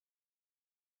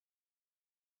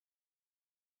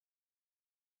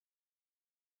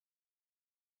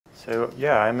So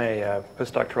yeah, I'm a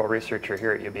postdoctoral researcher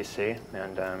here at UBC,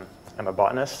 and I'm a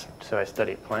botanist, so I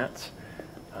study plants.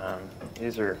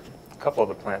 These are a couple of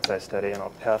the plants I study, and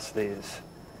I'll pass these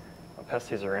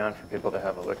around for people to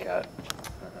have a look at.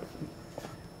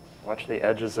 Watch the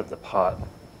edges of the pot.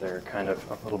 They're kind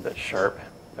of a little bit sharp,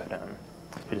 but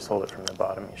if you just hold it from the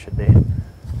bottom, you should be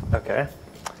okay.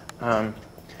 But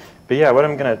yeah,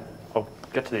 I'll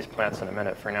get to these plants in a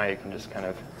minute. For now, you can just kind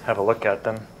of have a look at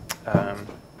them.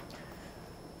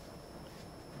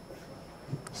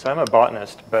 So I'm a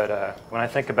botanist, but when I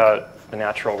think about the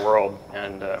natural world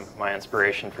and my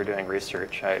inspiration for doing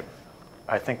research,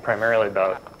 I think primarily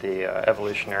about the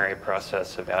evolutionary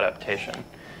process of adaptation.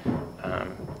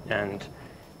 And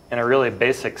in a really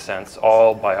basic sense,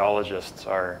 all biologists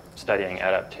are studying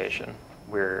adaptation.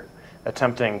 We're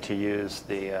attempting to use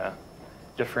the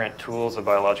different tools of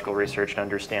biological research to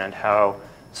understand how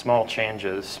small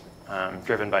changes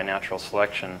driven by natural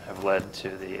selection have led to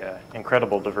the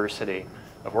incredible diversity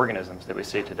of organisms that we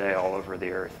see today all over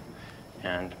the Earth.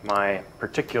 And my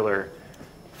particular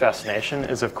fascination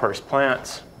is, of course,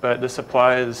 plants, but this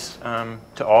applies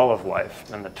to all of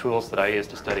life. And the tools that I use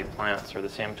to study plants are the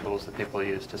same tools that people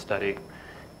use to study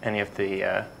any of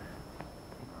the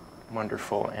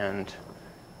wonderful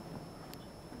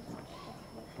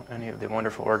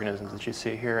organisms that you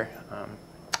see here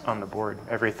on the board.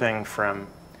 Everything from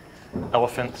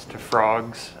elephants to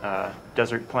frogs,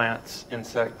 desert plants,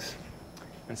 insects.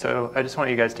 And so I just want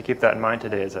you guys to keep that in mind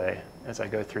today as I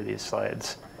go through these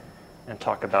slides and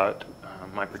talk about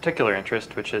my particular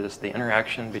interest, which is the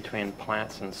interaction between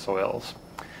plants and soils.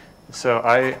 So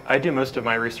I do most of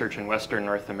my research in Western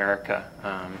North America,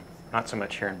 not so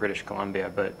much here in British Columbia,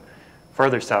 but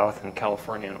farther south in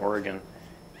California and Oregon.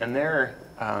 And there,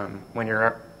 when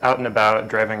you're out and about,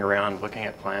 driving around, looking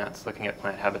at plants, looking at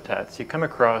plant habitats, you come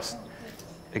across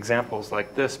examples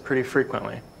like this pretty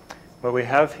frequently. What we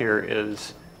have here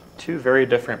is two very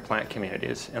different plant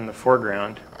communities. In the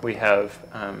foreground, we have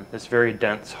this very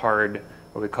dense, hard,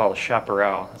 what we call a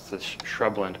chaparral. It's this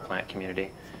shrubland plant community.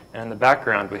 And in the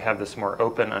background, we have this more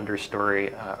open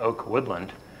understory oak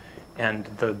woodland. And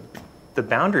the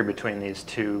boundary between these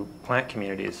two plant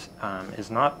communities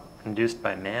is not induced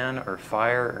by man or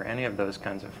fire or any of those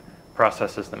kinds of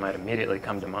processes that might immediately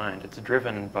come to mind. It's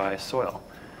driven by soil.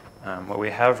 What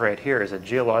we have right here is a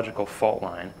geological fault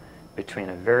line between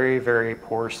a very, very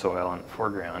poor soil in the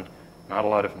foreground, not a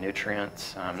lot of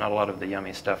nutrients, not a lot of the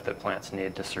yummy stuff that plants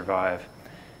need to survive,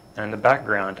 and in the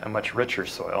background, a much richer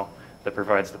soil that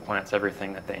provides the plants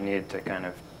everything that they need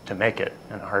to make it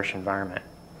in a harsh environment.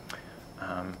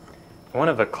 One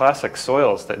of the classic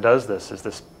soils that does this is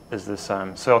this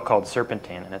soil called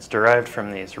serpentine, and it's derived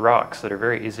from these rocks that are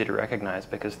very easy to recognize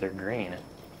because they're green.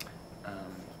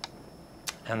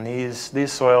 And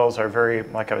these soils are very,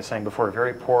 like I was saying before,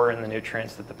 very poor in the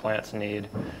nutrients that the plants need.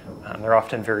 They're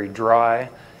often very dry.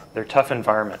 They're tough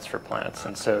environments for plants,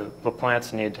 and so the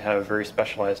plants need to have very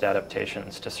specialized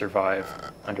adaptations to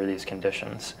survive under these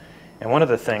conditions. And one of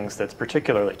the things that's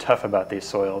particularly tough about these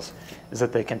soils is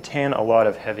that they contain a lot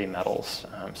of heavy metals.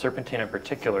 Serpentine in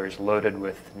particular is loaded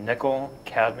with nickel,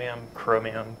 cadmium,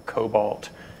 chromium, cobalt,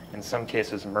 in some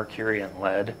cases mercury and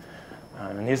lead.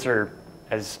 And these are,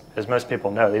 as most people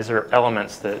know, these are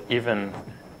elements that even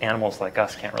animals like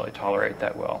us can't really tolerate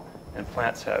that well. And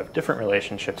plants have different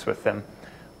relationships with them,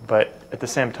 but at the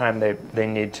same time they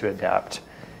need to adapt.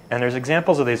 And there's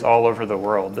examples of these all over the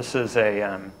world. This is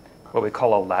what we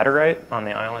call a laterite on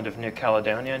the island of New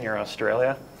Caledonia near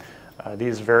Australia.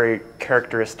 These very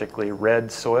characteristically red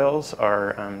soils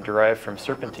are derived from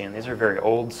serpentine. These are very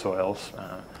old soils,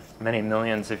 many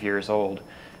millions of years old,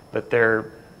 but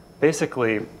they're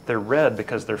red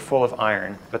because they're full of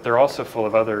iron, but they're also full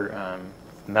of other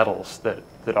metals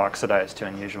that oxidize to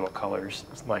unusual colors,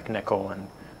 like nickel and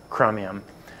chromium.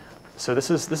 So this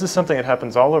is something that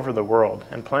happens all over the world,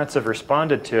 and plants have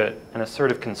responded to it in a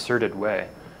sort of concerted way.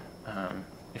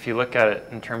 If you look at it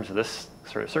in terms of this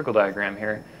sort of circle diagram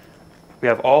here, we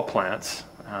have all plants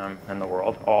in the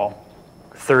world, all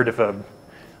a third of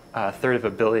a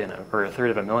billion, or a third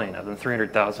of a million of them,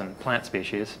 300,000 plant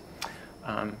species.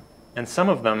 And some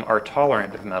of them are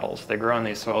tolerant of metals. They grow on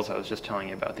these soils I was just telling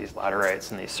you about, these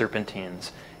laterites and these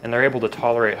serpentines, and they're able to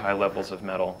tolerate high levels of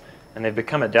metal. And they've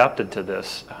become adapted to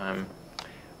this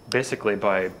basically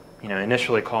by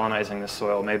initially colonizing the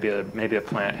soil. Maybe a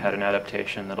plant had an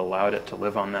adaptation that allowed it to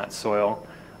live on that soil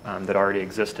that already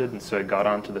existed, and so it got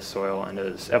onto the soil, and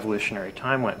as evolutionary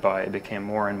time went by, it became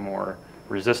more and more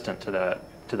resistant to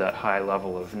that high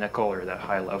level of nickel or that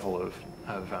high level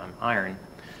of iron.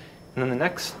 And then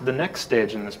the next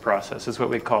stage in this process is what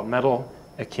we call metal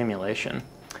accumulation.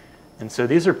 And so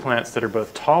these are plants that are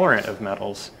both tolerant of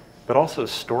metals, but also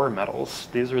store metals.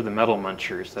 These are the metal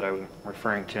munchers that I'm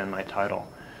referring to in my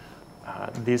title.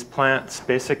 These plants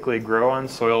basically grow on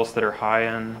soils that are high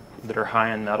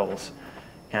in metals,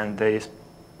 and they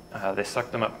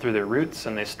suck them up through their roots,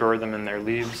 and they store them in their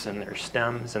leaves and their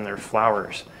stems and their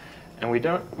flowers. And we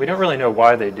don't really know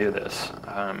why they do this.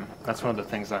 That's one of the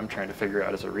things I'm trying to figure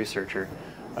out as a researcher.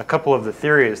 A couple of the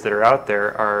theories that are out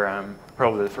there are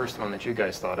probably the first one that you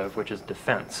guys thought of, which is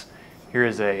defense. Here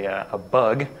is a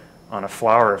bug on a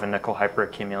flower of a nickel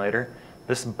hyperaccumulator.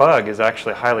 This bug is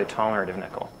actually highly tolerant of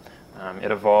nickel.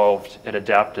 It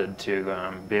adapted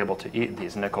to be able to eat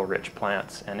these nickel-rich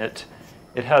plants, and it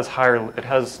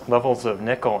has levels of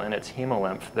nickel in its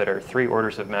hemolymph that are 3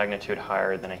 orders of magnitude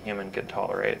higher than a human could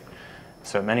tolerate.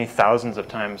 So many thousands of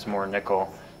times more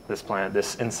nickel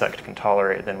this insect can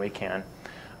tolerate than we can.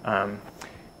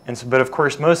 But of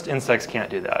course, most insects can't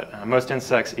do that. Most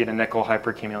insects eat a nickel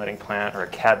hyperaccumulating plant or a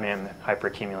cadmium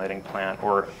hyperaccumulating plant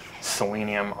or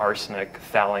selenium, arsenic,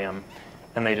 thallium,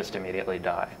 and they just immediately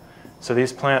die. So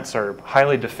these plants are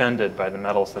highly defended by the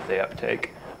metals that they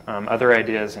uptake. Other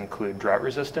ideas include drought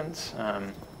resistance.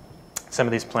 Some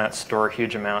of these plants store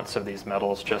huge amounts of these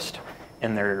metals just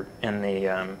in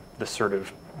the sort of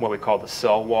what we call the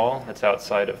cell wall that's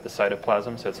outside of the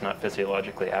cytoplasm, so it's not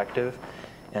physiologically active.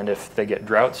 And if they get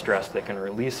drought stressed, they can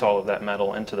release all of that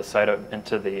metal into the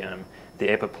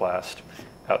apoplast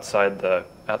outside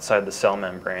the cell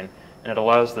membrane, and it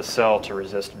allows the cell to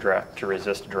resist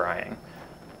drying.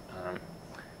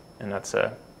 And that's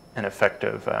an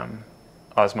effective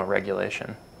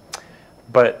osmoregulation.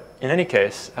 But in any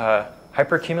case,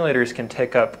 hyperaccumulators can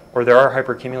take up, or there are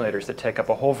hyperaccumulators that take up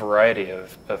a whole variety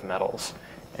of metals.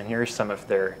 And here's some of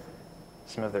their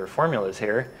formulas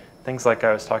here. Things like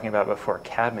I was talking about before: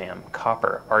 cadmium,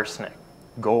 copper, arsenic,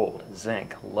 gold,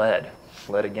 zinc, lead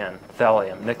again,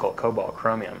 thallium, nickel, cobalt,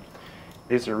 chromium.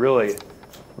 These are really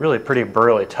pretty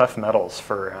burly, tough metals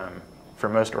for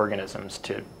most organisms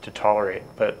to tolerate.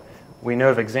 But we know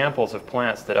of examples of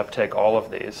plants that uptake all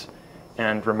of these.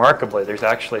 And remarkably, there's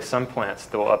actually some plants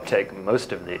that will uptake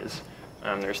most of these.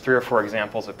 There's 3 or 4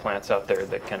 examples of plants out there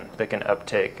that can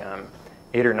uptake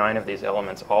 8 or 9 of these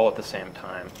elements all at the same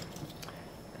time.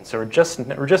 And so we're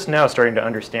just now starting to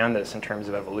understand this in terms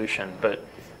of evolution. But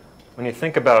when you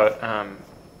think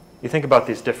about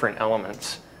these different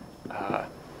elements,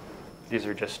 these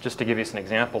are just to give you some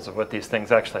examples of what these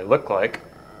things actually look like.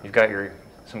 You've got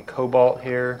some cobalt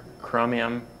here,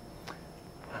 chromium,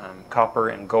 copper,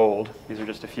 and gold. These are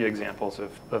just a few examples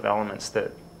of elements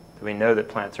that we know that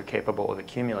plants are capable of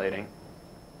accumulating.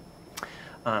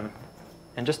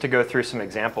 And just to go through some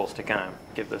examples to kind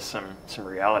of give this some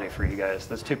reality for you guys,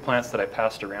 those 2 plants that I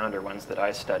passed around are ones that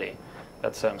I study.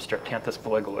 That's Streptanthus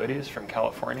polygoides from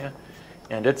California,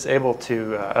 and it's able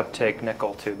to uptake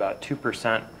nickel to about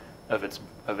 2% of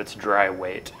its dry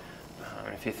weight.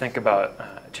 If you think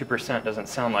about 2%, doesn't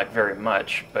sound like very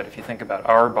much, but if you think about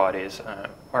our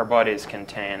bodies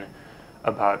contain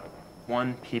about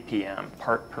 1 ppm,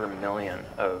 part per million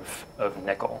of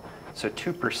nickel. So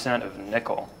 2% of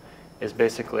nickel is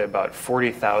basically about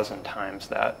 40,000 times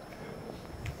that.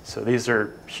 So these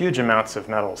are huge amounts of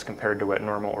metals compared to what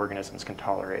normal organisms can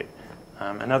tolerate.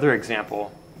 Another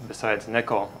example besides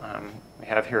nickel, we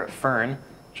have here a fern,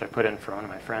 which I put in for one of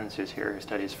my friends who's here who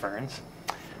studies ferns.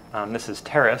 This is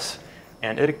Pteris,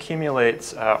 and it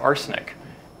accumulates arsenic.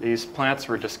 These plants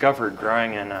were discovered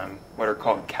growing in what are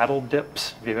called cattle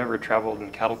dips. If you've ever traveled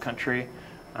in cattle country,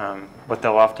 what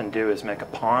they'll often do is make a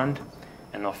pond,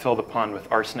 and they'll fill the pond with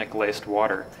arsenic-laced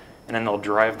water, and then they'll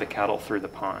drive the cattle through the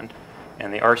pond.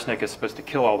 And the arsenic is supposed to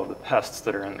kill all of the pests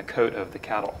that are in the coat of the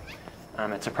cattle.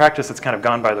 It's a practice that's kind of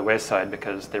gone by the wayside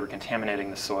because they were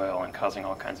contaminating the soil and causing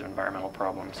all kinds of environmental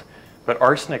problems. But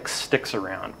arsenic sticks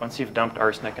around. Once you've dumped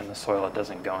arsenic in the soil, it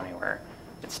doesn't go anywhere.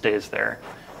 It stays there.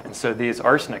 And so these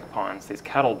arsenic ponds, these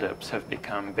cattle dips, have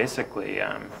become basically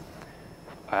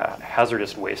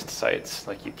hazardous waste sites.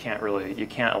 Like you can't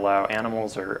allow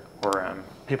animals or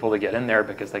people to get in there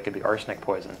because they could be arsenic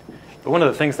poisoned. But one of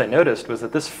the things they noticed was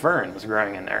that this fern was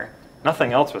growing in there.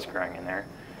 Nothing else was growing in there,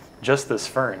 just this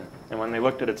fern. And when they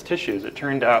looked at its tissues, it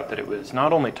turned out that it was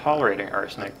not only tolerating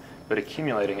arsenic, but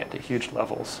accumulating it to huge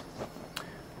levels.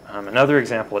 Another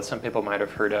example that some people might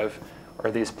have heard of are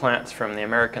these plants from the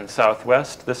American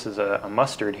Southwest. This is a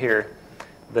mustard here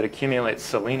that accumulates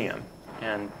selenium.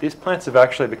 And these plants have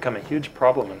actually become a huge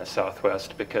problem in the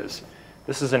Southwest because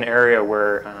this is an area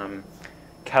where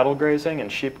cattle grazing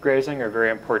and sheep grazing are very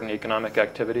important economic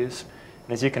activities.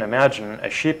 And as you can imagine, a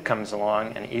sheep comes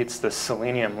along and eats this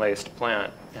selenium-laced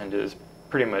plant and is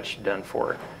pretty much done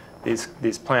for.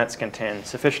 these plants contain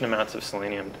sufficient amounts of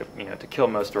selenium to kill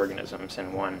most organisms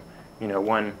in one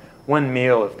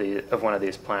meal of one of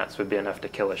these plants would be enough to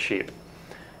kill a sheep.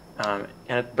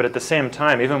 But at the same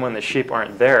time, even when the sheep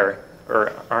aren't there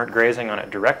or aren't grazing on it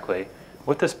directly,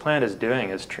 what this plant is doing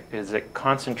is it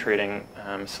concentrating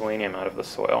selenium out of the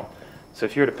soil. So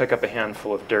if you were to pick up a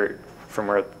handful of dirt from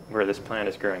where this plant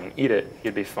is growing and eat it,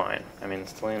 you'd be fine. I mean,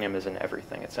 selenium is in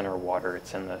everything. It's in our water.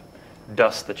 It's in the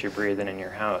dust that you breathe in your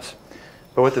house.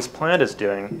 But what this plant is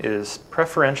doing is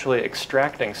preferentially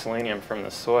extracting selenium from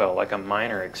the soil, like a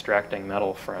miner extracting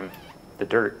metal from the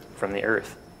dirt, from the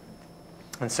earth.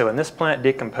 And so when this plant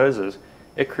decomposes,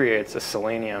 it creates a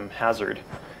selenium hazard.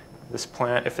 This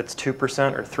plant, if it's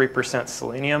 2% or 3%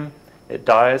 selenium, it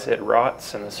dies, it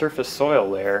rots, and the surface soil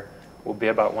layer will be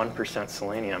about 1%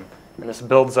 selenium. And this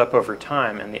builds up over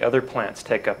time, and the other plants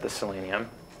take up the selenium.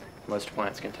 Most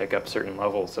plants can take up certain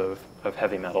levels of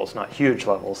heavy metals, not huge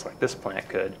levels like this plant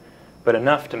could, but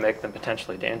enough to make them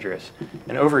potentially dangerous.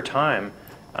 And over time,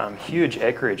 huge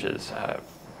acreages,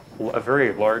 a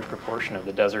very large proportion of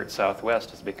the desert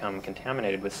Southwest has become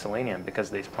contaminated with selenium because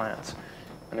of these plants.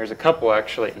 And there's a couple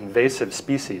actually invasive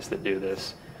species that do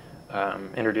this,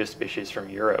 introduced species from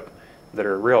Europe, that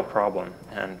are a real problem.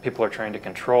 And people are trying to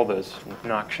control those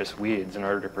noxious weeds in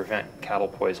order to prevent cattle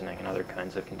poisoning and other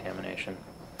kinds of contamination.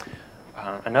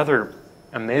 Another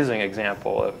amazing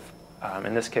example of,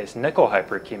 in this case, nickel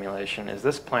hyperaccumulation is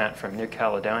this plant from New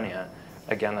Caledonia,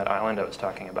 again, that island I was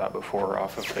talking about before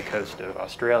off of the coast of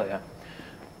Australia.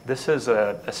 This is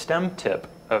a stem tip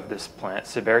of this plant,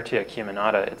 Sibertia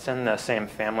acuminata. It's in the same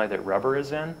family that rubber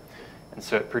is in, and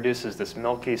so it produces this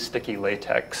milky, sticky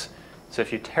latex. So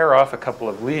if you tear off a couple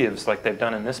of leaves, like they've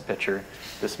done in this picture,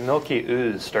 this milky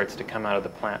ooze starts to come out of the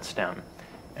plant stem.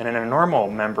 And in a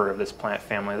normal member of this plant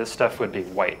family, this stuff would be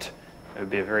white. It would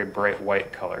be a very bright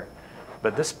white color.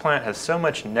 But this plant has so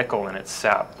much nickel in its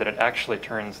sap that it actually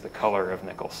turns the color of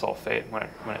nickel sulfate when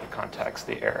it contacts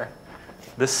the air.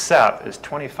 This sap is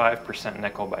 25%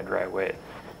 nickel by dry weight.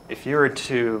 If you were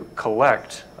to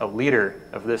collect a liter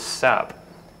of this sap,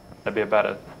 that'd be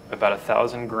about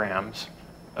 1,000 grams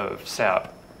of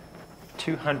sap.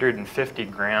 250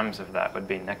 grams of that would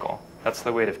be nickel. That's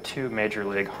the weight of 2 major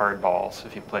league hard balls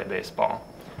if you play baseball.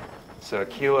 So a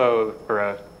kilo or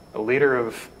a liter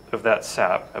of that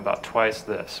sap, about twice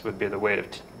this, would be the weight of,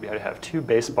 you had to have 2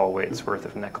 baseball weights worth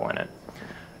of nickel in it.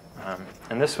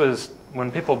 And this was,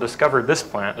 when people discovered this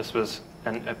plant, this was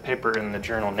a paper in the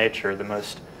journal Nature, the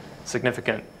most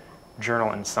significant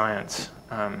journal in science.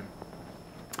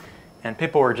 And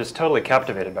people were just totally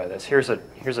captivated by this. Here's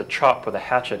a chop with a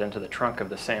hatchet into the trunk of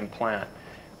the same plant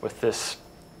with this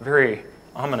very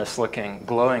ominous looking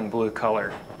glowing blue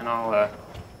color. And I'll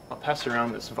pass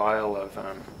around this vial of,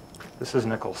 this is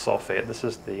nickel sulfate. This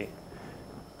is the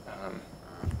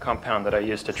compound that I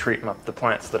use to treat the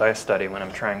plants that I study when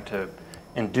I'm trying to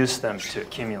induce them to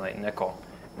accumulate nickel.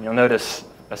 And you'll notice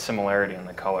a similarity in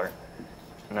the color.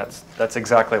 And that's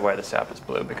exactly why the sap is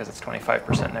blue, because it's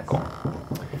 25% nickel.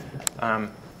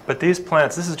 But these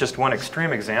plants, this is just one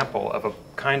extreme example of a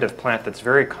kind of plant that's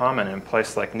very common in a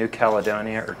place like New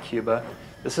Caledonia or Cuba.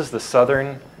 This is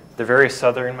the very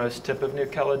southernmost tip of New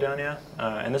Caledonia.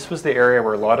 And this was the area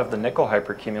where a lot of the nickel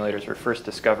hyperaccumulators were first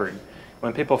discovered.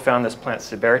 When people found this plant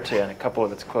Sibertia and a couple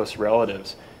of its close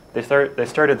relatives, they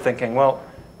started thinking, well,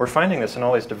 we're finding this in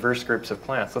all these diverse groups of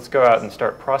plants. Let's go out and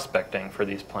start prospecting for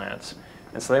these plants.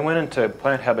 And so they went into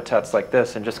plant habitats like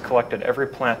this and just collected every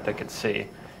plant they could see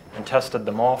and tested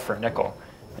them all for nickel.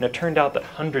 And it turned out that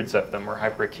hundreds of them were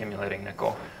hyperaccumulating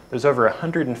nickel. There's over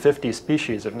 150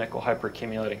 species of nickel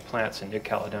hyperaccumulating plants in New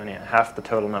Caledonia, half the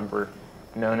total number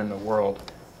known in the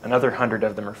world. Another 100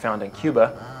 of them are found in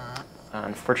Cuba.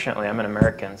 Unfortunately, I'm an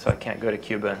American, so I can't go to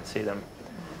Cuba and see them.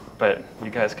 But you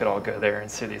guys could all go there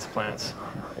and see these plants.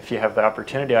 If you have the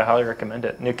opportunity, I highly recommend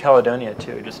it. New Caledonia,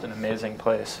 too, just an amazing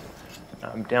place.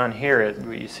 Down here,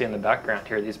 what you see in the background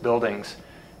here, these buildings,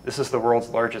 this is the world's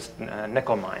largest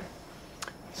nickel mine.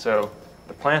 So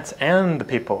the plants and the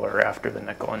people are after the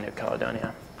nickel in New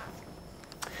Caledonia.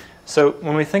 So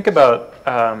when we think about,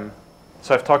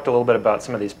 so I've talked a little bit about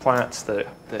some of these plants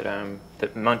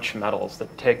that munch metals,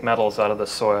 that take metals out of the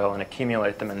soil and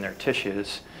accumulate them in their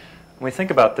tissues. When we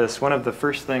think about this, one of the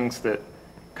first things that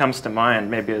comes to mind,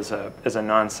 maybe as a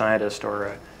non-scientist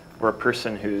or a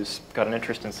person who's got an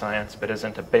interest in science but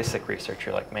isn't a basic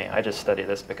researcher like me, I just study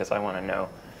this because I want to know,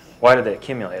 why do they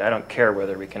accumulate? I don't care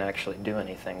whether we can actually do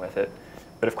anything with it.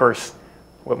 But of course,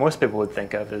 what most people would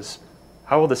think of is,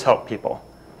 how will this help people?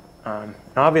 And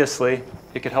obviously,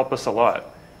 it could help us a lot.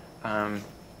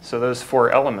 So those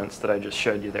 4 elements that I just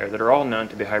showed you there that are all known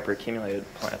to be hyperaccumulated in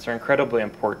plants are incredibly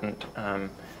important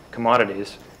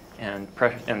commodities and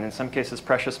in some cases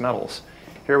precious metals.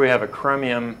 Here we have a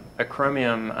chromium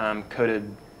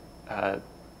coated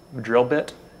drill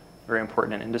bit, very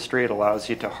important in industry. It allows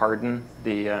you to harden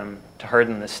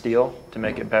the steel to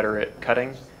make it better at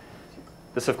cutting.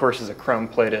 This, of course, is a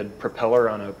chrome-plated propeller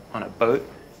on a boat.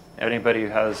 Anybody who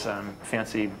has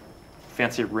fancy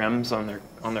rims on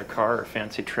their car or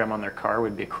fancy trim on their car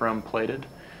would be chrome-plated.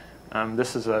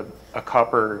 This is a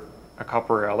copper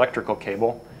electrical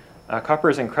cable. Copper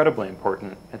is incredibly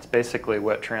important. It's basically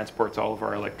what transports all of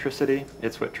our electricity.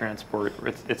 It's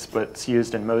what's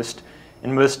used in most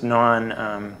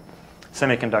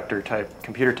non-semiconductor type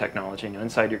computer technology. You know,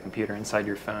 inside your computer, inside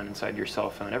your phone, inside your cell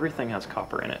phone, everything has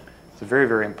copper in it. It's a very,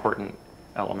 very important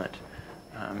element.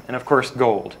 And of course,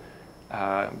 gold.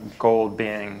 Gold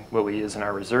being what we use in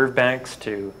our reserve banks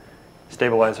to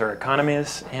stabilize our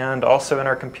economies, and also in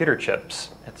our computer chips.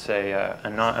 It's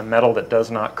a metal that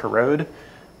does not corrode,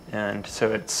 and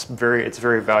so it's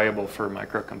very valuable for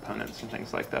microcomponents and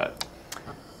things like that.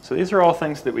 So these are all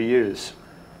things that we use.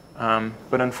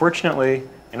 But unfortunately,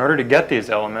 in order to get these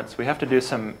elements, we have to do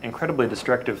some incredibly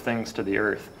destructive things to the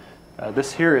Earth.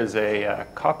 This here is a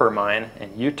copper mine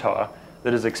in Utah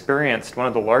that has experienced one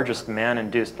of the largest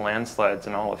man-induced landslides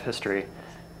in all of history.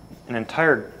 An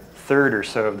entire third or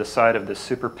so of the side of this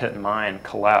super pit mine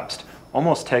collapsed,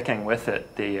 almost taking with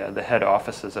it the head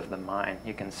offices of the mine.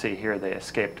 You can see here they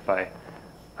escaped by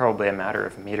probably a matter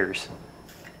of meters.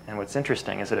 And what's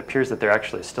interesting is it appears that they're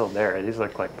actually still there. These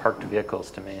look like parked vehicles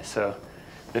to me, so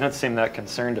they don't seem that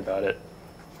concerned about it.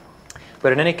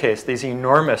 But in any case, these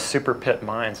enormous super pit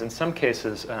mines, in some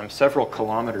cases several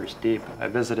kilometers deep. I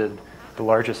visited the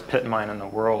largest pit mine in the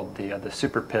world, the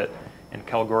super pit in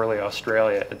Kalgoorlie,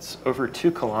 Australia. It's over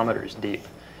 2 kilometers deep.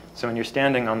 So when you're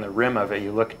standing on the rim of it,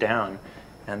 you look down,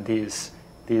 and these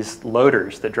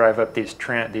loaders that drive up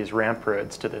these ramp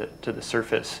roads to the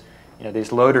surface, you know,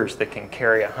 these loaders that can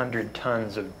carry 100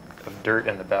 tons of dirt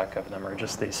in the back of them are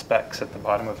just these specks at the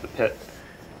bottom of the pit.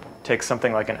 It takes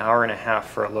something like an hour and a half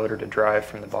for a loader to drive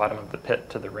from the bottom of the pit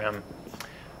to the rim.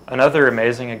 Another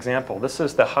amazing example, this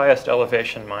is the highest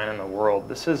elevation mine in the world.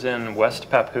 This is in West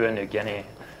Papua New Guinea,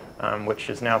 which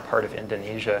is now part of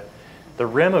Indonesia. The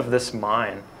rim of this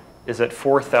mine is at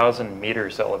 4,000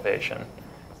 meters elevation.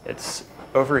 It's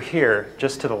over here,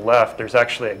 just to the left, there's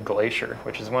actually a glacier,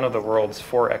 which is one of the world's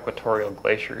 4 equatorial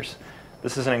glaciers.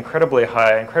 This is an incredibly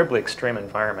high, incredibly extreme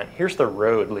environment. Here's the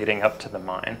road leading up to the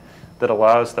mine that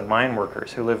allows the mine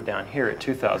workers who live down here at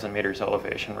 2,000 meters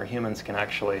elevation, where humans can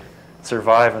actually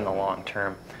survive in the long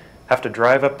term, have to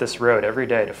drive up this road every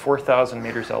day to 4,000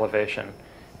 meters elevation,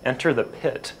 enter the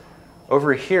pit.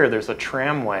 Over here, there's a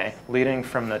tramway leading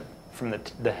from the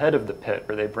head of the pit,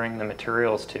 where they bring the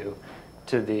materials to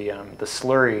the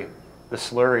slurry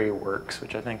works,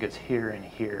 which I think is here and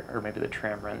here, or maybe the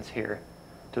tram runs here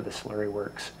to the slurry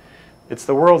works. It's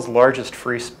the world's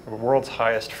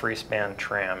highest free-span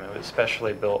tram. It was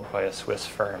specially built by a Swiss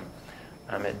firm.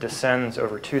 It descends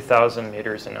over 2,000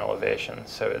 meters in elevation,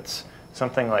 so it's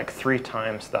something like 3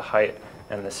 times the height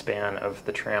and the span of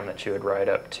the tram that you would ride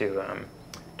up to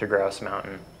Grouse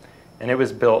Mountain. And it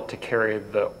was built to carry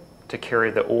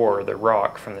the ore, the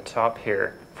rock, from the top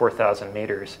here, 4,000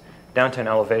 meters, down to an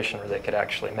elevation where they could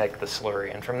actually make the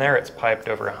slurry. And from there, it's piped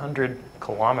over 100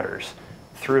 kilometers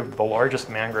through the largest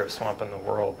mangrove swamp in the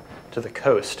world to the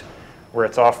coast, where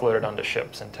it's offloaded onto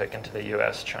ships and taken to the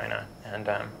US, China, and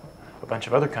a bunch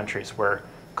of other countries where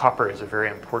copper is a very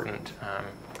important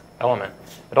element.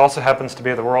 It also happens to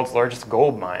be the world's largest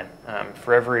gold mine.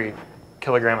 For every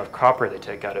kilogram of copper they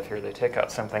take out of here, they take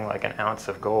out something like an ounce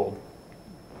of gold.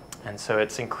 And so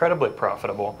it's incredibly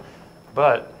profitable.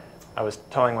 But I was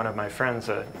telling one of my friends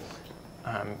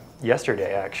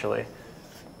yesterday, actually,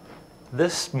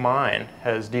 this mine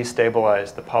has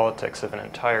destabilized the politics of an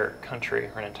entire country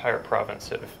or an entire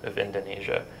province of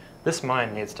Indonesia. This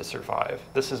mine needs to survive.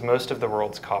 This is most of the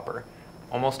world's copper.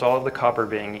 Almost all of the copper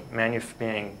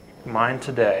being mined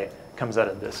today comes out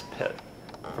of this pit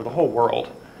for the whole world.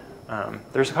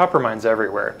 There's copper mines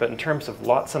everywhere, but in terms of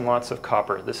lots and lots of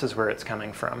copper, this is where it's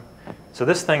coming from. So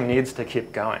this thing needs to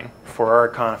keep going for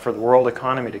the world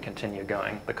economy to continue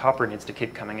going. The copper needs to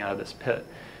keep coming out of this pit.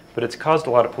 But it's caused a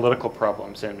lot of political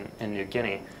problems in New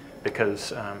Guinea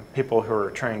because people who are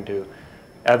trying to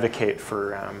advocate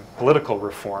for political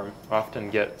reform often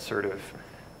get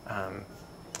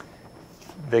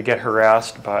they get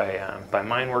harassed by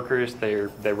mine workers.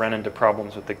 They run into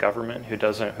problems with the government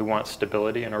who wants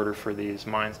stability in order for these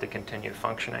mines to continue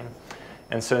functioning.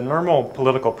 And so normal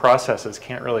political processes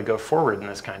can't really go forward in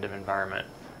this kind of environment.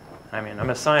 I mean, I'm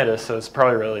a scientist, so this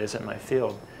probably really isn't my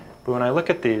field. But when I look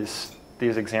at these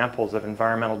examples of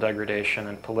environmental degradation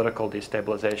and political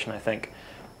destabilization, I think,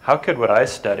 how could what I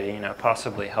study,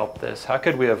 possibly help this? How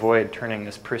could we avoid turning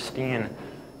this pristine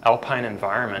alpine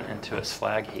environment into a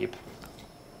slag heap?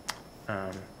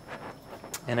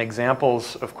 And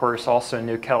examples, of course, also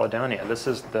New Caledonia. This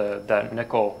is that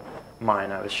nickel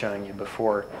mine I was showing you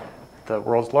before, the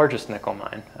world's largest nickel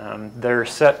mine. They're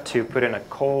set to put in a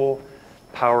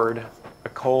coal-fired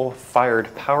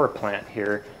power plant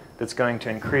here that's going to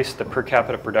increase the per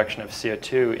capita production of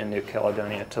CO2 in New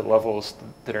Caledonia to levels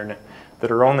that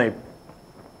are only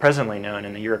presently known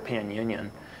in the European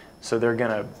Union. So they're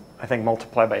going to, I think,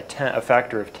 multiply by a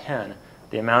factor of 10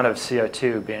 the amount of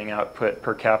CO2 being output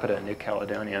per capita in New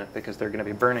Caledonia, because they're going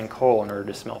to be burning coal in order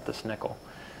to smelt this nickel.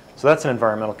 So that's an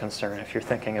environmental concern if you're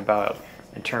thinking about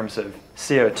in terms of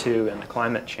CO2 and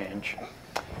climate change.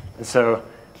 And so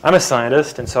I'm a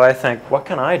scientist, and so I think, what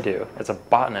can I do as a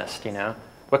botanist,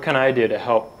 What can I do to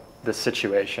help this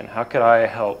situation? How could I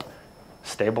help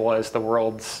stabilize the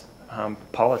world's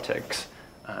politics,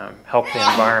 help the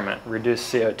environment, reduce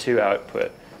CO2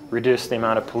 output, reduce the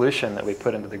amount of pollution that we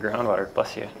put into the groundwater?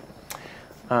 Bless you.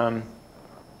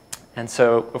 And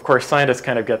so, of course, scientists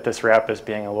kind of get this rap as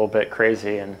being a little bit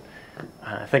crazy, and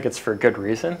I think it's for good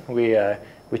reason. We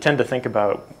tend to think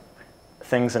about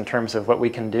things in terms of what we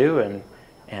can do, and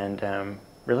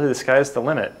really the sky's the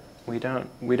limit. We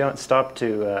don't stop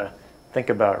to think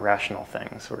about rational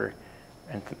things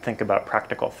and think about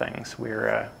practical things.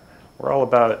 We're all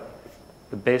about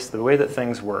the way that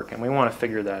things work, and we want to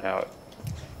figure that out.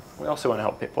 We also want to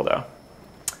help people, though.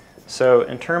 So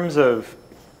in terms of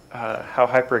how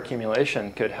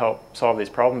hyperaccumulation could help solve these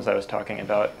problems I was talking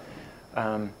about,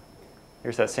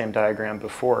 here's that same diagram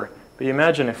before. But you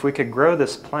imagine if we could grow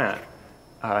this plant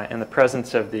in the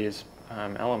presence of these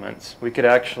elements, we could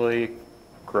actually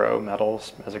grow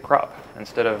metals as a crop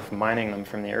instead of mining them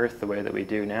from the earth the way that we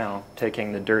do now,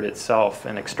 taking the dirt itself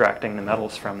and extracting the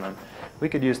metals from them. We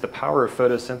could use the power of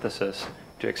photosynthesis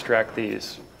to extract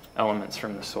these elements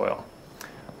from the soil.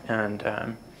 And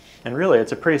really,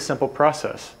 it's a pretty simple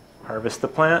process. Harvest the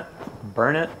plant,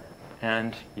 burn it,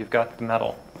 and you've got the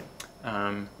metal.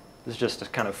 This is just a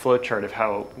kind of flow chart of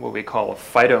how what we call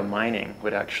phytomining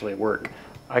would actually work.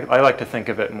 I like to think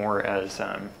of it more as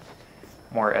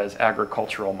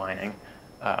agricultural mining,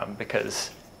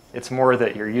 because it's more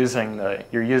that you're using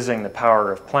the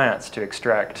power of plants to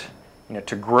extract,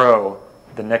 to grow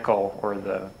the nickel or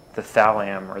the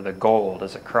thallium or the gold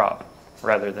as a crop,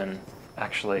 rather than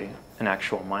actually an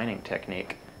actual mining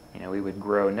technique. We would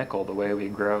grow nickel the way we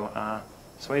grow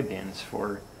soybeans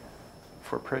for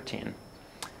protein.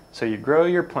 So you grow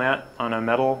your plant on a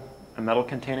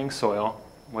metal-containing soil,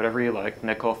 whatever you like,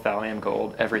 nickel, thallium,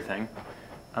 gold, everything.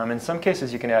 In some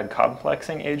cases, you can add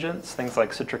complexing agents, things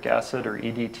like citric acid or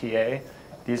EDTA.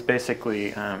 These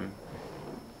basically kind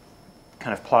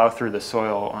of plow through the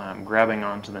soil, grabbing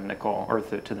onto the nickel or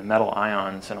to the metal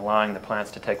ions and allowing the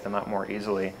plants to take them up more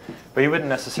easily. But you wouldn't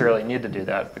necessarily need to do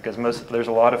that, because there's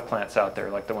a lot of plants out there,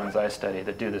 like the ones I study,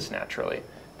 that do this naturally.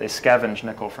 They scavenge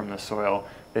nickel from the soil.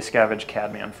 They scavenge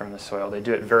cadmium from the soil. They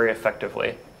do it very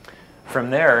effectively. From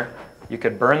there, you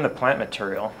could burn the plant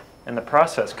material, in the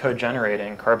process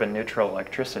co-generating carbon-neutral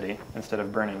electricity instead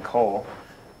of burning coal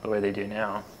the way they do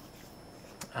now.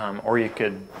 Or you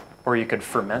could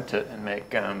ferment it and make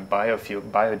biodiesel,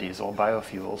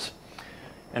 biofuels.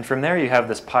 And from there you have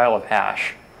this pile of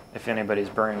ash. If anybody's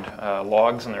burned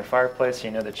logs in their fireplace,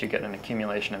 you know that you get an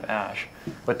accumulation of ash.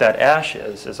 What that ash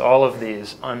is all of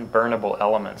these unburnable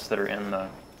elements that are in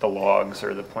the logs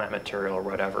or the plant material or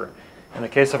whatever. In the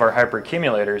case of our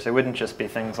hyperaccumulators, it wouldn't just be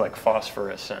things like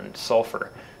phosphorus and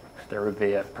sulfur. There would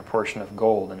be a proportion of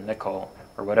gold and nickel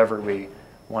or whatever we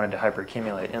wanted to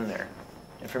hyperaccumulate in there.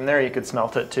 And from there, you could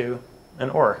smelt it to an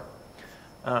ore.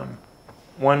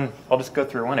 I'll just go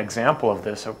through one example of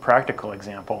this, a practical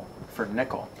example for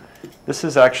nickel. This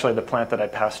is actually the plant that I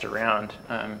passed around,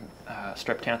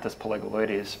 Streptanthus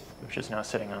polygloides, which is now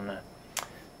sitting on the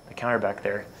counter back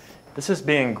there. This is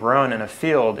being grown in a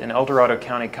field in El Dorado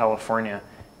County, California.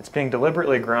 It's being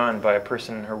deliberately grown by a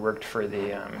person who worked for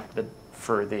the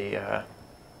I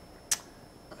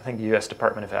think the U.S.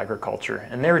 Department of Agriculture,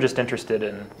 and they were just interested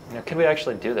in, could we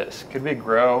actually do this? Could we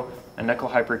grow a nickel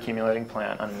hyperaccumulating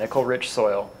plant on nickel-rich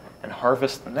soil and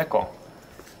harvest the nickel?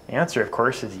 The answer, of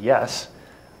course, is yes.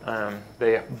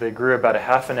 They grew about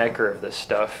 1/2 acre of this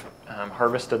stuff,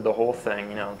 harvested the whole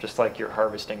thing, just like you're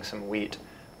harvesting some wheat,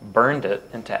 burned it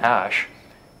into ash,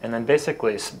 and then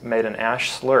basically made an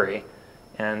ash slurry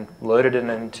and loaded it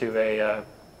into a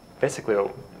basically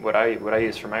what I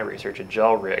use for my research, a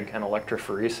gel rig, an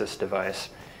electrophoresis device.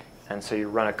 And so you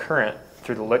run a current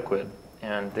through the liquid,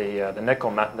 and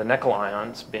the nickel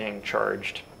ions being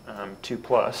charged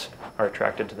 2+ are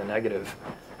attracted to the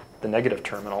negative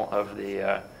terminal of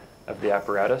the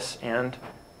apparatus, and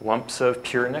lumps of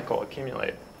pure nickel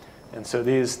accumulate. And so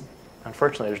these,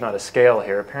 unfortunately, there's not a scale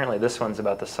here. Apparently this one's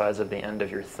about the size of the end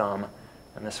of your thumb,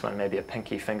 and this one may be a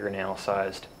pinky fingernail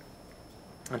sized.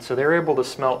 And so they were able to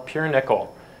smelt pure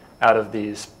nickel out of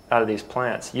these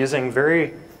plants using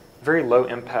very, very low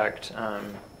impact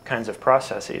kinds of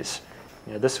processes.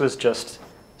 This was just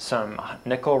some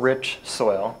nickel-rich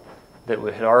soil that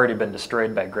had already been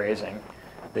destroyed by grazing.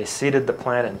 They seeded the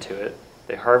plant into it.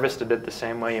 They harvested it the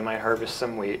same way you might harvest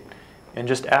some wheat, and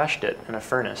just ashed it in a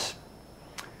furnace.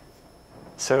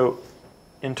 So,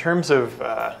 in terms of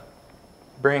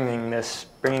bringing this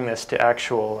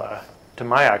to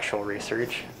my actual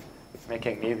research,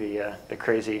 making me the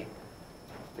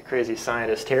crazy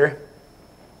scientist here,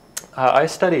 I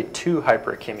studied 2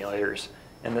 hyperaccumulators.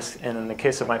 And in the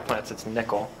case of my plants, it's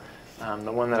nickel.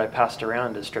 The one that I passed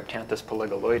around is Streptanthus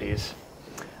polygaloides.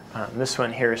 This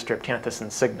one here is Streptanthus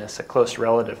insignis, a close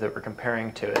relative that we're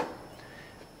comparing to it.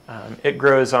 It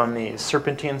grows on these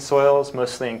serpentine soils,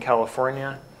 mostly in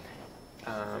California.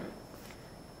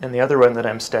 And the other one that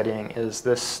I'm studying is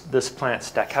this plant,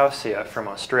 Stackhousea, from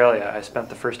Australia. I spent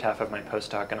the first half of my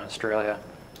postdoc in Australia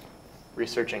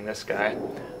researching this guy.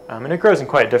 And it grows in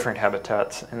quite different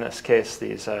habitats. In this case,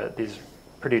 these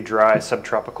pretty dry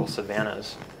subtropical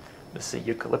savannas. This is a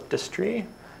eucalyptus tree,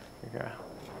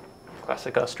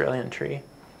 classic Australian tree.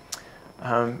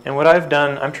 And what I've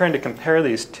done, I'm trying to compare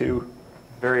these 2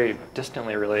 very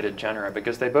distantly related genera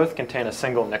because they both contain a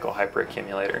single nickel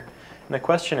hyperaccumulator. And the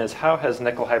question is, how has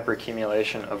nickel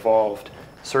hyperaccumulation evolved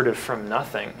sort of from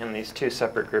nothing in these 2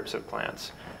 separate groups of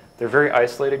plants? They're very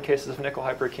isolated cases of nickel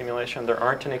hyperaccumulation. There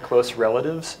aren't any close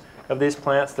relatives of these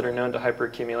plants that are known to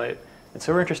hyperaccumulate. And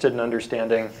so we're interested in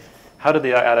understanding, how did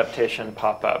the adaptation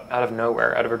pop up out of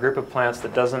nowhere, out of a group of plants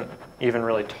that doesn't even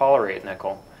really tolerate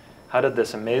nickel? How did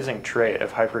this amazing trait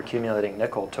of hyperaccumulating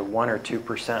nickel to 1 or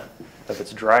 2% of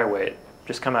its dry weight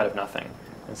just come out of nothing?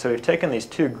 And so we've taken these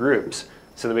 2 groups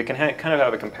so that we can kind of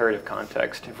have a comparative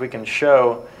context. If we can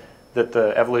show that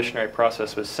the evolutionary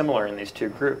process was similar in these 2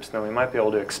 groups, then we might be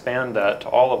able to expand that to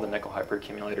all of the nickel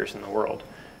hyperaccumulators in the world,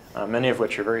 many of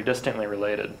which are very distantly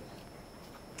related.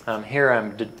 Here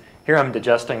I'm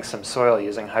digesting some soil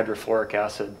using hydrofluoric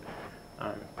acid,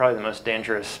 probably the most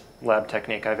dangerous lab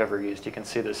technique I've ever used. You can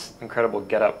see this incredible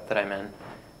getup that I'm in.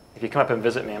 If you come up and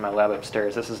visit me in my lab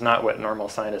upstairs, this is not what normal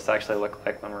scientists actually look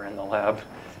like when we're in the lab.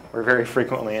 We're very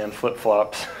frequently in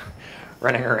flip-flops,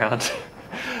 running around.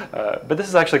 But this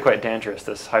is actually quite dangerous,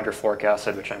 this hydrofluoric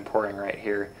acid, which I'm pouring right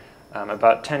here.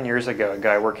 About 10 years ago, a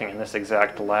guy working in this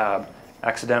exact lab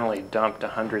accidentally dumped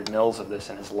 100 mils of this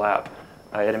in his lap.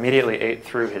 It immediately ate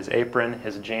through his apron,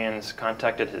 his jeans,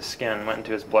 contacted his skin, went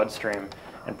into his bloodstream,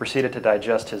 and proceeded to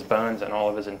digest his bones and all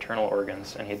of his internal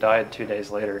organs. And he died 2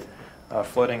 days later,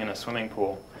 floating in a swimming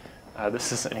pool.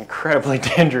 This is an incredibly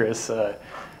dangerous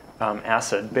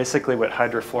acid. Basically what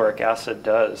hydrofluoric acid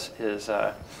does is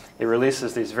it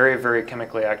releases these very, very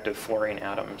chemically active fluorine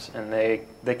atoms, and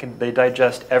they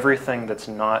digest everything that's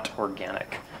not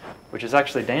organic, which is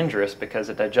actually dangerous because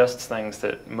it digests things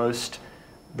that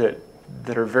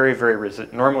are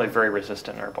normally very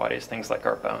resistant in our bodies, things like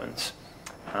our bones.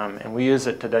 And we use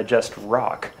it to digest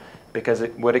rock because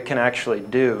what it can actually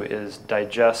do is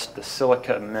digest the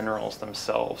silica minerals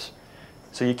themselves.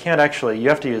 So you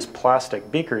have to use plastic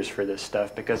beakers for this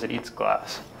stuff because it eats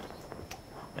glass.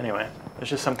 Anyway, it's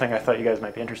just something I thought you guys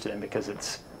might be interested in because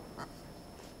it's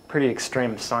pretty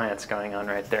extreme science going on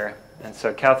right there. And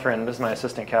so Catherine, this is my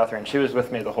assistant Catherine, she was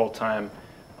with me the whole time,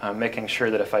 making sure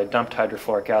that if I dumped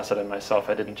hydrofluoric acid on myself,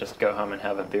 I didn't just go home and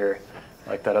have a beer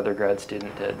like that other grad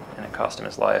student did, and it cost him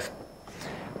his life.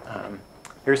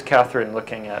 Here's Catherine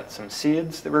looking at some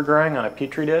seeds that we're growing on a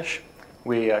petri dish.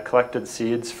 We collected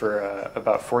seeds for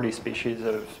about 40 species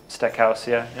of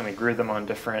Stackhousea, and we grew them on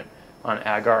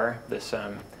agar, this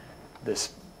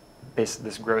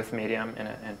growth medium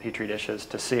in petri dishes,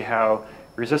 to see how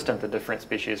resistant the different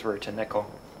species were to nickel.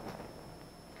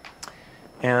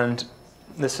 And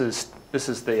this is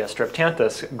the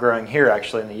Streptanthus growing here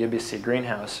actually in the UBC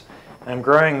greenhouse. And I'm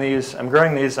growing these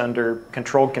under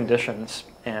controlled conditions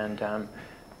and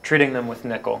treating them with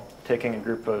nickel, taking a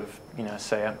group of,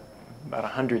 say about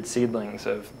 100 seedlings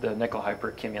of the nickel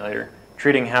hyperaccumulator,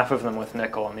 treating half of them with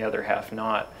nickel and the other half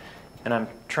not. And I'm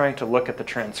trying to look at the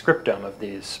transcriptome of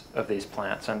these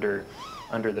plants under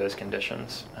those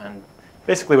conditions. And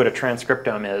basically what a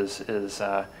transcriptome is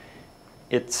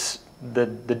it's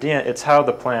it's how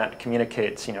the plant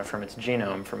communicates, from its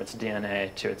genome, from its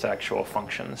DNA to its actual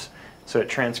functions. So it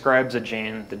transcribes a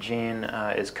gene, the gene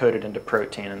is coded into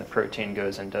protein, and the protein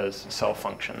goes and does cell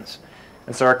functions.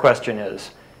 And so our question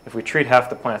is, if we treat half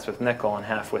the plants with nickel and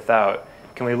half without,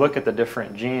 can we look at the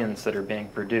different genes that are being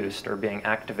produced or being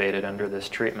activated under this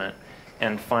treatment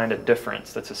and find a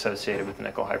difference that's associated with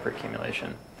nickel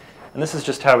hyperaccumulation? And this is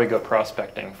just how we go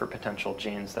prospecting for potential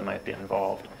genes that might be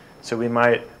involved. So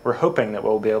we're hoping that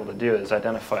what we'll be able to do is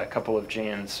identify a couple of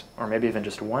genes, or maybe even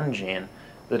just one gene,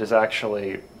 that is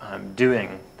actually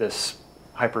doing this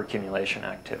hyperaccumulation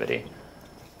activity.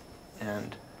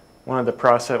 And one of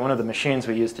the machines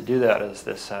we use to do that is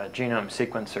this genome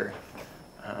sequencer.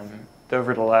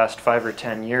 Over the last 5 or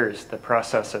 10 years, the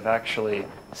process of actually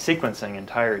sequencing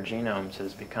entire genomes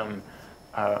has become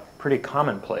pretty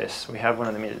commonplace. We have one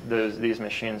of these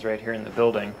machines right here in the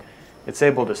building. It's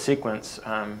able to sequence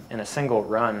in a single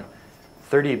run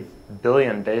 30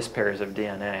 billion base pairs of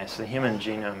DNA. So the human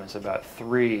genome is about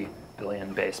 3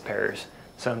 billion base pairs.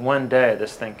 So in one day,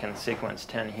 this thing can sequence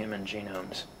 10 human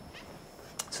genomes.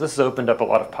 So this has opened up a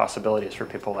lot of possibilities for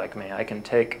people like me. I can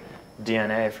take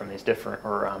DNA from these different,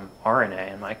 or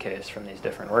RNA in my case, from these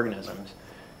different organisms,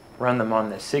 run them on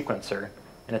this sequencer,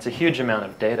 and it's a huge amount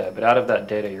of data, but out of that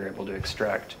data you're able to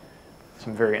extract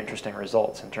some very interesting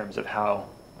results in terms of how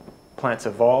plants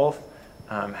evolve,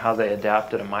 how they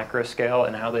adapt at a micro scale,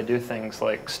 and how they do things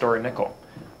like store nickel.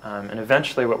 And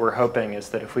eventually what we're hoping is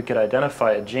that if we could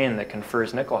identify a gene that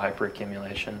confers nickel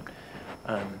hyperaccumulation,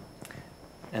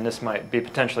 and this might be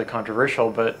potentially controversial,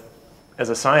 but as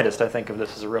a scientist I think of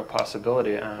this as a real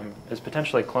possibility, is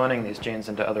potentially cloning these genes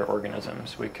into other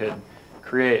organisms. We could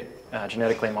create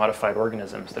genetically modified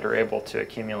organisms that are able to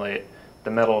accumulate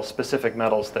the specific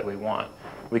metals that we want.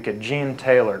 We could gene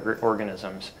tailor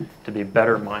organisms to be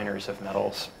better miners of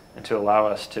metals and to allow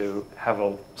us to have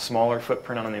a smaller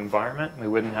footprint on the environment. We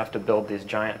wouldn't have to build these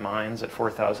giant mines at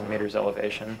 4,000 meters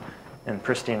elevation in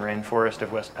pristine rainforest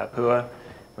of West Papua.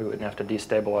 We wouldn't have to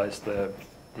destabilize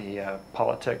the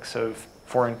politics of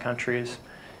foreign countries.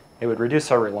 It would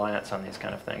reduce our reliance on these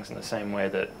kind of things in the same way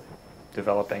that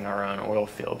developing our own oil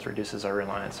fields reduces our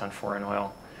reliance on foreign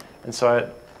oil. And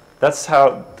so that's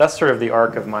sort of the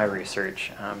arc of my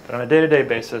research. But on a day-to-day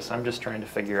basis, I'm just trying to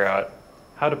figure out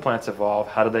how do plants evolve,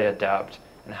 how do they adapt,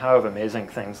 and how have amazing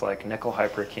things like nickel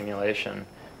hyperaccumulation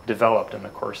developed in the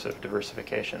course of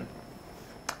diversification.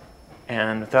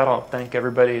 And with that, I'll thank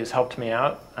everybody who's helped me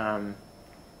out.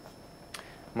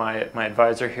 My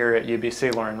advisor here at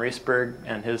UBC, Lauren Reisberg,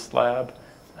 and his lab.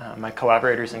 My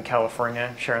collaborators in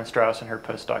California, Sharon Strauss and her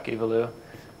postdoc Evalu.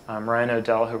 Ryan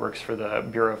O'Dell, who works for the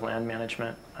Bureau of Land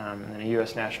Management, and the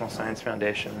U.S. National Science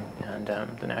Foundation, and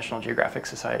the National Geographic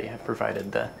Society have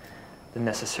provided the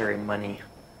necessary money.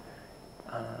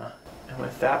 And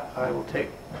with that, I will take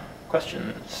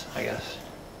questions, I guess.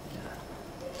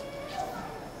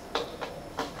 Yeah.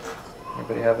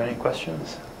 Anybody have any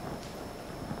questions?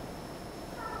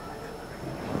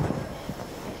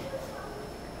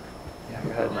 Yeah, go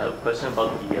ahead. I have a question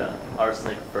about the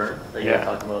arsenic fern that you were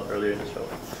talking about earlier in the show.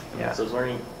 Yeah. So I was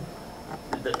wondering,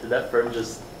 did that fern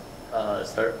just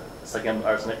start sucking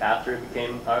arsenic after it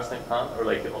became arsenic pond, or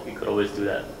like you could always do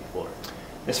that before?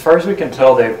 As far as we can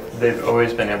tell, they've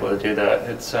always been able to do that.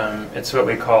 It's what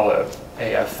we call a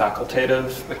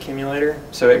facultative accumulator.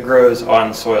 So it grows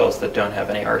on soils that don't have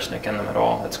any arsenic in them at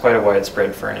all. It's quite a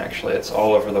widespread fern, actually. It's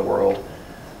all over the world.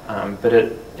 But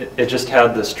it just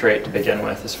had this trait to begin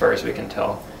with, as far as we can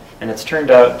tell. And it's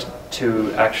turned out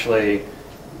to actually,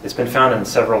 it's been found in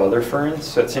several other ferns,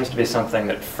 so it seems to be something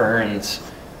that ferns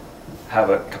have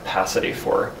a capacity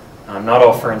for. Not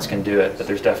all ferns can do it, but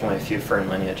there's definitely a few fern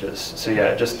lineages. So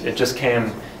yeah, it just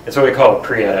came, it's what we call a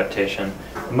pre-adaptation.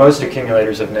 Most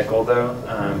accumulators of nickel, though,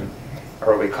 are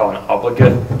what we call an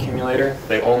obligate accumulator.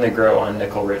 They only grow on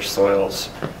nickel-rich soils,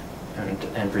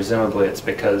 and presumably it's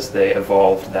because they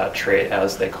evolved that trait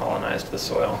as they colonized the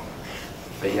soil.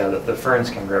 But yeah, the ferns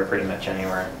can grow pretty much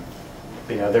anywhere.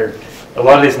 But yeah, a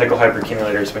lot of these nickel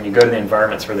hyperaccumulators, when you go to the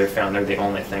environments where they're found, they're the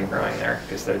only thing growing there,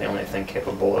 because they're the only thing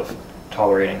capable of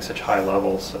tolerating such high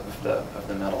levels of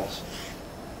the metals.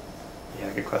 Yeah,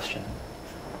 good question.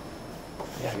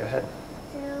 Yeah, go ahead.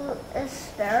 Do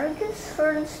asparagus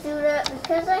ferns do that?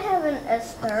 Because I have an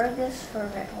asparagus fern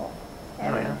at home.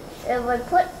 And if I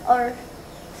put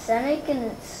arsenic in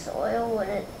its soil, would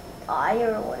it die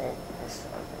or would it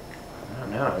absorb it? I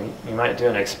don't know. You might do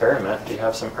an experiment. Do you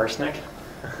have some arsenic?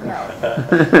 No.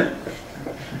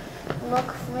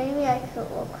 Maybe I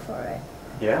could look for it.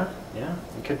 Yeah, yeah.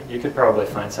 You could probably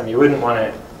find some. You wouldn't want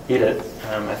to eat it.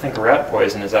 I think rat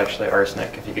poison is actually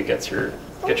arsenic. If you could get your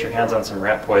hands on some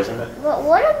rat poison. But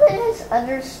what if it has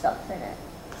other stuff in it?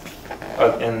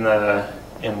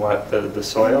 In what, the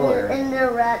soil or? In the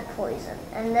rat poison,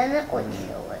 and then it would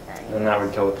kill it. Then that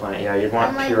would kill the plant. Yeah, you'd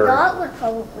want and pure. my dog would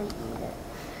probably eat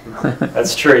it.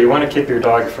 That's true. You want to keep your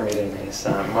dog from eating these.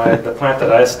 The plant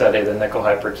that I study, the nickel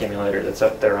hyperaccumulator, that's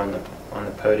up there on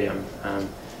the podium.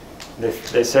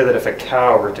 They say that if a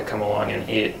cow were to come along and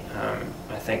eat,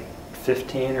 I think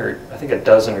 15 or I think a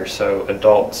dozen or so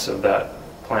adults of that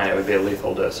plant, it would be a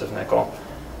lethal dose of nickel.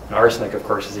 And arsenic, of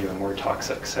course, is even more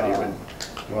toxic. So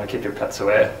you want to keep your pets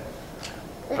away.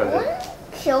 It wouldn't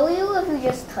kill you if you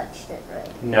just touched it,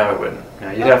 right? No, it wouldn't.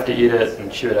 No, you'd have to eat it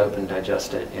and chew it up and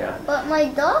digest it. Yeah. But my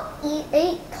dog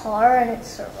ate tar and it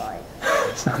survived.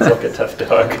 Sounds like a tough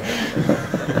dog.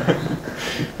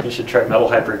 You should try metal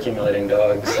hyperaccumulating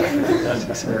dogs. That's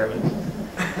an experiment.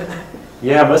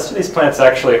 Yeah, most of these plants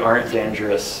actually aren't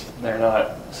dangerous. They're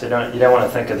not. So you don't want to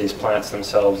think of these plants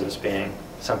themselves as being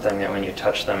something that when you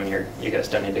touch them, you guys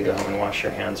don't need to go home and wash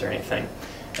your hands or anything.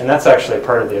 And that's actually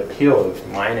part of the appeal of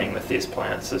mining with these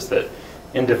plants, is that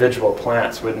individual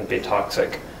plants wouldn't be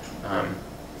toxic.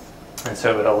 And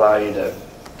so it would allow you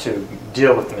to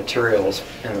deal with the materials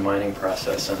in the mining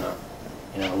process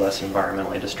in a less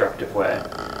environmentally destructive way.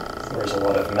 Whereas a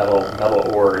lot of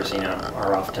metal ores,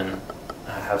 are often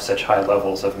have such high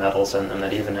levels of metals in them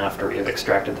that even after we have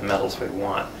extracted the metals we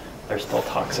want, they're still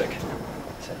toxic.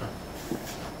 So,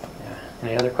 yeah.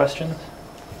 Any other questions?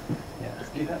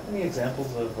 Do you have any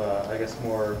examples of, I guess,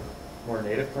 more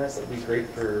native plants that would be great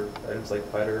for items like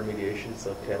phytoremediation,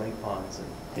 so tailing ponds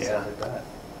and stuff like that?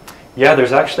 Yeah,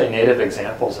 there's actually native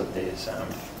examples of these.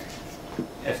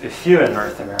 A few in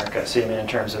North America. So you mean in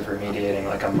terms of remediating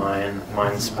like a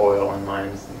mine spoil and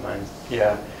mines.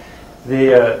 Yeah,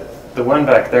 the one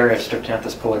back there,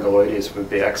 Streptanthus polygaloides, would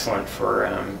be excellent for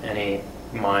any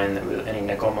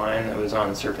nickel mine that was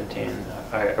on serpentine.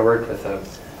 I worked with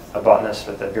a botanist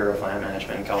with the Bureau of Land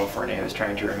Management in California who was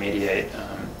trying to remediate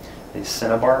these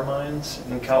cinnabar mines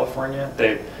in California.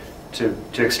 To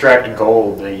extract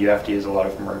gold, you have to use a lot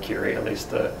of mercury, at least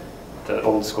the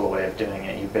old school way of doing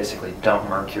it. You basically dump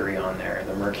mercury on there.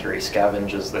 The mercury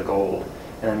scavenges the gold,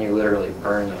 and then you literally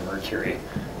burn the mercury.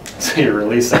 So you're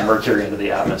releasing mercury into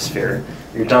the atmosphere.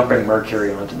 You're dumping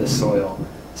mercury onto the soil.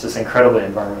 It's this incredibly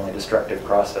environmentally destructive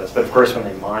process. But of course, when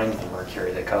they mined the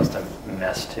mercury, they caused a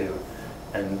mess too.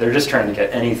 And they're just trying to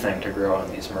get anything to grow on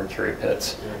these mercury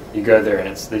pits. You go there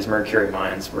and these mercury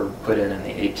mines were put in the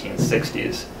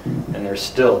 1860s, and they're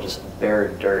still just bare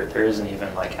dirt. There isn't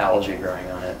even like algae growing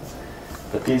on it.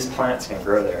 But these plants can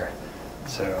grow there.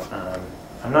 So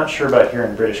I'm not sure about here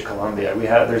in British Columbia.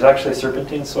 There's actually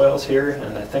serpentine soils here,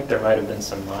 and I think there might have been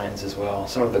some mines as well.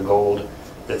 Some of the gold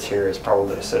that's here is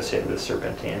probably associated with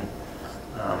serpentine.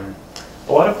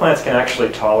 A lot of plants can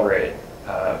actually tolerate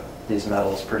these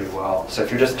metals pretty well. So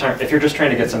if you're just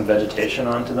trying to get some vegetation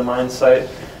onto the mine site,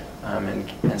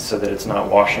 and so that it's not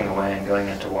washing away and going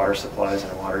into water supplies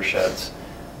and watersheds,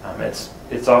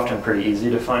 it's often pretty easy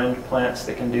to find plants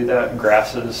that can do that.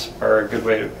 Grasses are a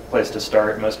good place to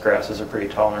start. Most grasses are pretty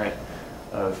tolerant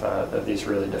of these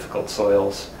really difficult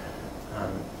soils.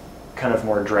 Kind of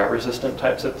more drought-resistant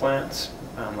types of plants,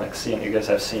 like you guys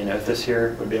have ceanothus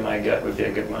here. Would be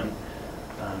a good one.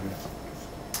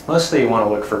 Mostly you want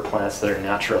to look for plants that are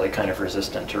naturally kind of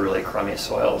resistant to really crummy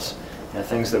soils.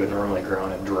 Things that would normally grow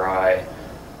on a dry,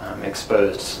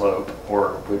 exposed slope,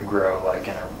 or would grow like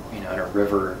in a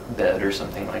river bed or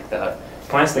something like that.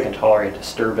 Plants that can tolerate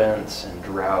disturbance and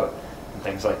drought and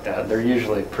things like that, they're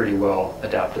usually pretty well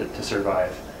adapted to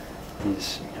survive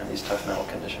these tough metal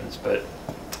conditions. But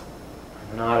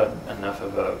I'm not enough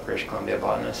of a British Columbia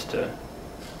botanist to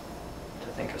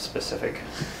think of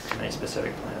any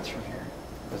specific plants from here.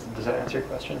 Does that answer your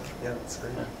question? Yeah, that's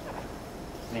great. Yeah.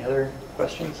 Any other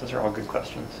questions? Those are all good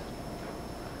questions.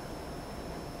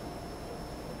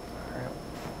 All right.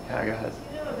 Yeah, go ahead. Do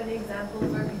you know of any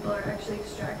examples where people are actually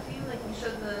extracting? Like you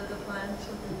showed the plant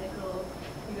with the nickel,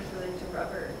 you was related to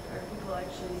rubber. Are people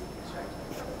actually extracting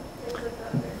things like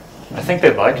that? Or? I think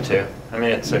they'd like to. I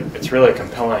mean, it's really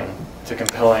compelling. It's a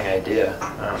compelling idea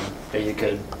that you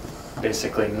could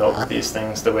basically milk these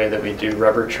things the way that we do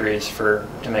rubber trees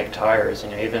to make tires.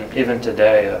 Even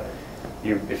today,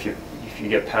 if you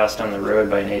get passed on the road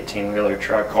by an 18-wheeler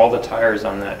truck, all the tires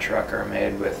on that truck are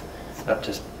made with up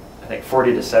to, I think,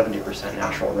 40 to 70%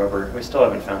 natural rubber. We still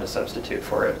haven't found a substitute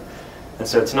for it. And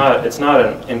so it's not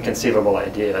an inconceivable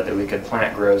idea that we could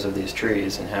plant groves of these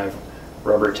trees and have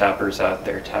rubber tappers out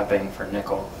there tapping for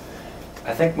nickel.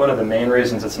 I think one of the main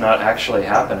reasons it's not actually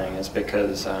happening is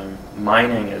because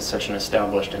mining is such an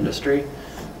established industry.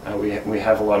 We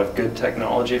have a lot of good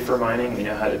technology for mining. We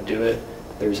know how to do it.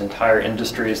 There's entire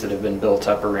industries that have been built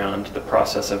up around the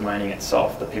process of mining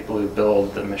itself, the people who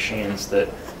build the machines that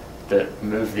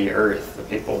move the earth, the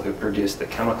people who produce the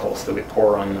chemicals that we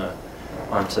pour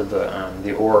onto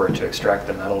the ore to extract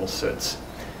the metals. So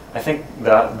I think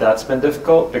that's been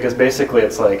difficult, because basically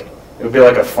it's like, it would be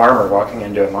like a farmer walking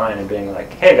into a mine and being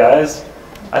like, hey guys,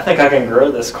 I think I can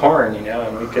grow this corn,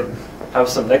 and we could have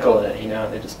some nickel in it,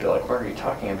 and they'd just be like, what are you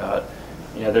talking about?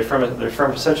 They're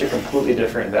from such a completely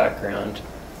different background.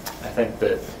 I think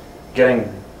that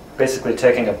basically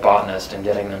taking a botanist and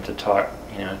getting them to talk,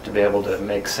 to be able to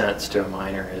make sense to a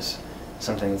miner is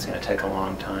something that's going to take a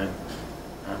long time.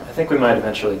 I think we might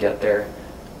eventually get there,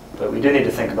 but we do need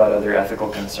to think about other ethical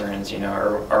concerns.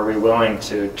 Are we willing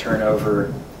to turn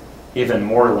over even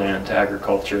more land to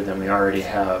agriculture than we already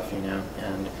have,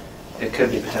 and it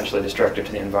could be potentially destructive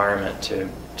to the environment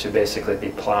to basically be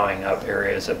plowing up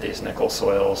areas of these nickel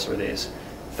soils or these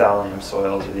thallium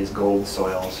soils or these gold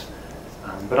soils.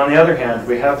 But on the other hand,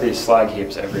 we have these slag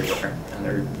heaps everywhere, and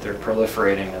they're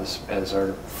proliferating as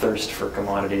our thirst for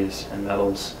commodities and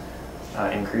metals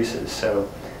increases.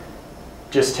 So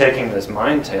just taking those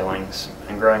mine tailings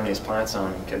and growing these plants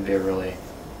on them can be a really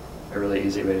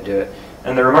easy way to do it.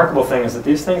 And the remarkable thing is that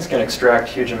these things can extract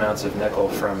huge amounts of nickel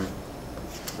from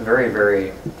very,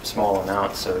 very small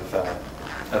amounts of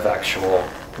actual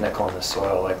nickel in the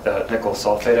soil. Like the nickel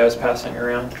sulfate I was passing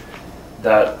around,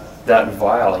 that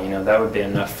vial, that would be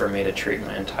enough for me to treat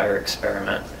my entire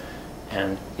experiment.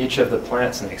 And each of the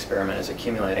plants in the experiment is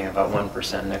accumulating about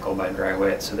 1% nickel by dry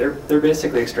weight. So they're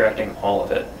basically extracting all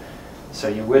of it. So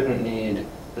you wouldn't need,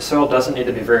 the soil doesn't need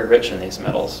to be very rich in these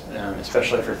metals,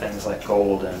 especially for things like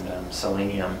gold and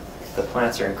selenium. The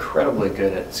plants are incredibly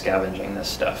good at scavenging this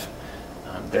stuff.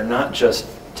 They're not just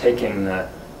taking the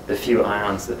few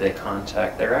ions that they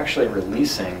contact, they're actually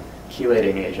releasing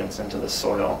chelating agents into the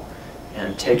soil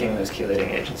and taking those chelating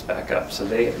agents back up. So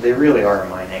they really are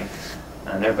mining,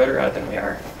 and they're better at it than we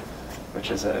are, which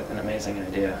is an amazing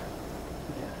idea.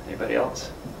 Yeah. Anybody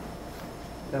else?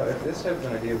 Now, if this type of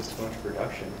an idea was too much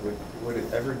production, would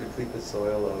it ever deplete the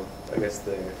soil of, I guess,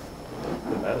 the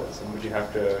metals? And would you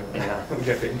have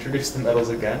to introduce the metals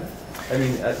again? I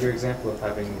mean, at your example of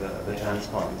having the Thames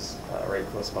ponds right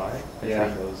close by, I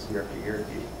think those year after year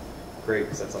would be great,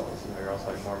 because that's always, you're also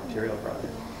having more material brought in.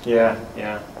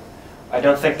 Yeah. I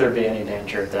don't think there'd be any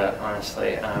danger of that,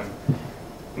 honestly.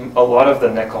 A lot of the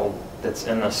nickel that's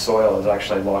in the soil is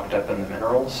actually locked up in the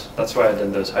minerals. That's why I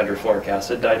did those hydrofluoric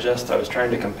acid digests. I was trying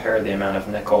to compare the amount of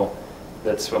nickel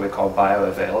that's what we call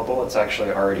bioavailable. It's actually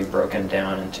already broken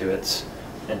down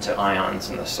into ions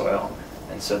in the soil.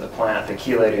 And so the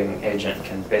chelating agent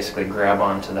can basically grab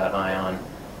onto that ion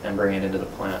and bring it into the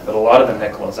plant. But a lot of the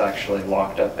nickel is actually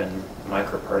locked up in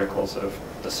microparticles of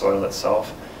the soil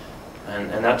itself.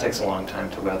 And that takes a long time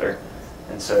to weather.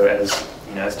 And so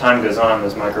as time goes on,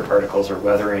 those microparticles are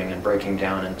weathering and breaking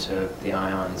down into the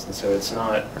ions. And so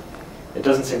it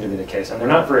doesn't seem to be the case. And they're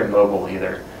not very mobile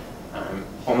either.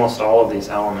 Almost all of these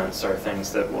elements are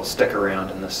things that will stick around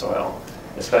in the soil,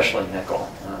 especially nickel.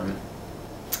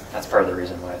 That's part of the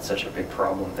reason why it's such a big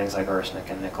problem. Things like arsenic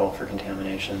and nickel for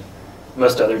contamination.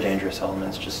 Most other dangerous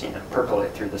elements just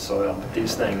percolate through the soil, but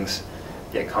these things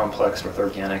get complexed with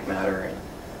organic matter, and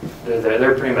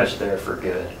they're pretty much there for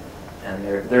good. And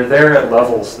they're there at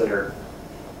levels that are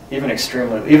even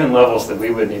levels that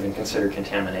we wouldn't even consider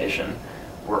contamination,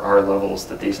 are levels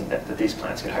that these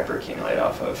plants could hyperaccumulate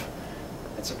off of.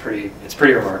 It's pretty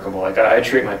remarkable. Like I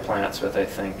treat my plants with, I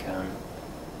think,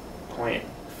 0.5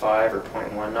 or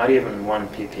 0.1, not even 1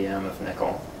 ppm of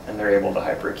nickel, and they're able to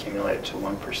hyperaccumulate to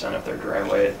 1% of their dry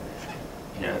weight.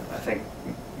 I think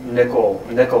nickel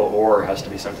ore has to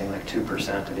be something like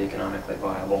 2% to be economically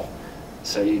viable.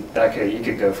 So you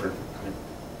could go for,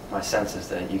 my sense is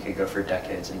that you could go for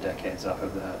decades and decades off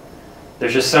of that.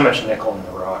 There's just so much nickel in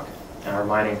the rock, and our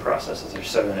mining processes are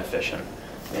so inefficient.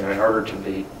 In order to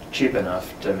be cheap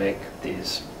enough to make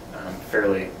these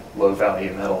fairly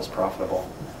low-value metals profitable.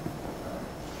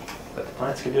 But the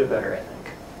plants could do it better, I think.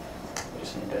 We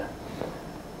just need to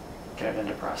get it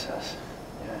into process.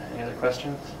 Yeah, any other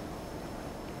questions?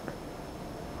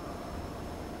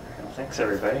 Well, thanks,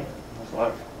 everybody. That was a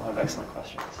lot of excellent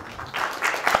questions.